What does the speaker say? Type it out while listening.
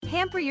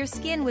Pamper your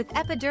skin with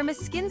Epidermis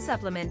Skin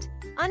Supplement.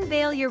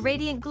 Unveil your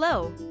radiant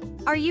glow.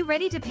 Are you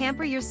ready to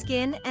pamper your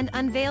skin and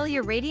unveil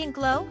your radiant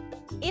glow?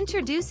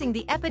 Introducing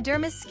the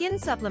Epidermis Skin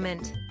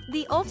Supplement,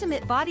 the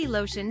ultimate body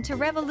lotion to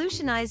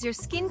revolutionize your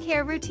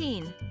skincare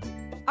routine.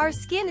 Our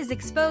skin is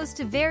exposed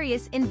to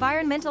various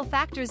environmental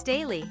factors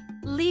daily,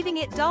 leaving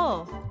it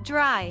dull,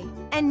 dry,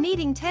 and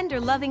needing tender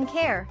loving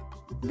care.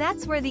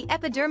 That's where the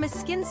Epidermis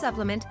Skin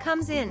Supplement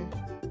comes in.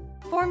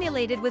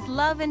 Formulated with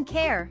love and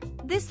care,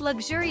 this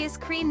luxurious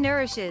cream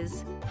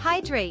nourishes,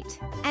 hydrate,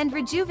 and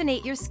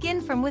rejuvenate your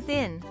skin from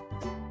within.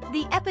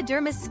 The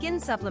Epidermis Skin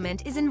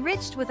Supplement is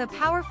enriched with a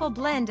powerful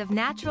blend of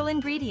natural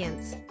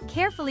ingredients,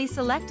 carefully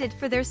selected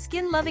for their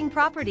skin-loving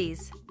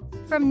properties.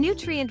 From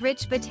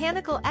nutrient-rich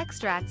botanical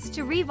extracts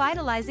to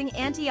revitalizing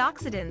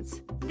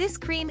antioxidants, this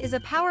cream is a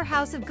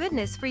powerhouse of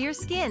goodness for your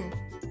skin.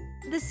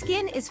 The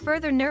skin is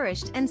further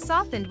nourished and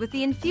softened with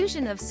the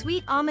infusion of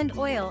sweet almond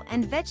oil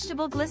and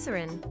vegetable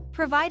glycerin,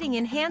 providing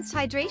enhanced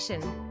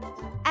hydration.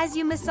 As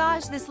you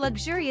massage this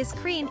luxurious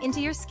cream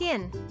into your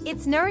skin,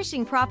 its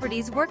nourishing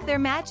properties work their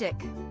magic,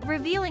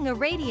 revealing a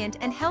radiant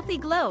and healthy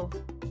glow.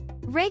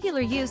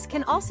 Regular use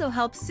can also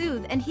help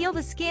soothe and heal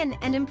the skin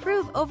and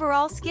improve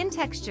overall skin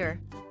texture.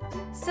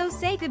 So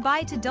say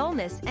goodbye to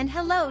dullness and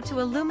hello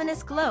to a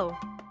luminous glow.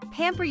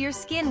 Pamper your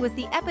skin with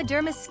the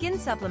Epidermis Skin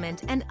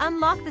Supplement and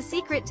unlock the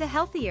secret to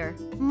healthier,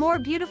 more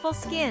beautiful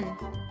skin.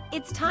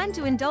 It's time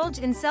to indulge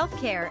in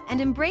self-care and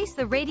embrace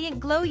the radiant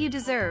glow you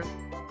deserve.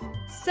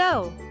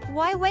 So,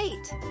 why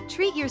wait?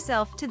 Treat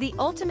yourself to the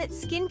ultimate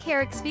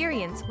skincare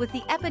experience with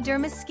the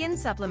Epidermis Skin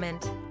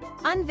Supplement.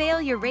 Unveil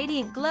your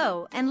radiant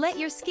glow and let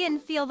your skin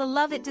feel the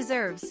love it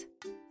deserves.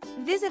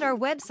 Visit our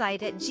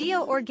website at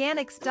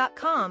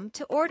geoorganics.com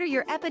to order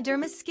your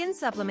Epidermis Skin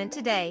Supplement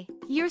today.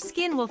 Your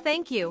skin will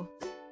thank you.